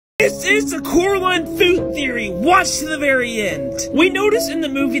This is the Coraline food theory. Watch to the very end. We notice in the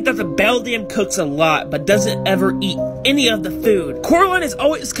movie that the beldam cooks a lot, but doesn't ever eat any of the food. Coraline is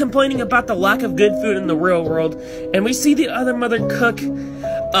always complaining about the lack of good food in the real world, and we see the other mother cook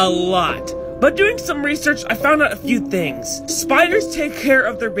a lot. But doing some research, I found out a few things. Spiders take care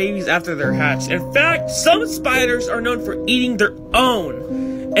of their babies after they're hatched. In fact, some spiders are known for eating their own.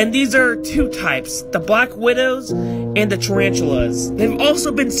 And these are two types, the black widows and the tarantulas. They've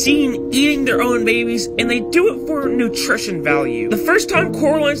also been seen eating their own babies, and they do it for nutrition value. The first time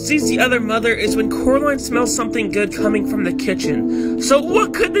Coraline sees the other mother is when Coraline smells something good coming from the kitchen. So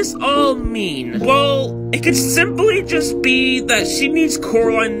what could this all mean? Well, it could simply just be that she needs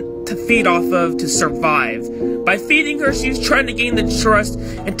Coraline to feed off of to survive. By feeding her, she's trying to gain the trust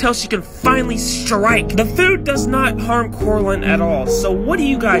until she can finally strike. The food does not harm Coraline at all, so what do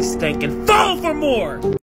you guys think? And follow for more!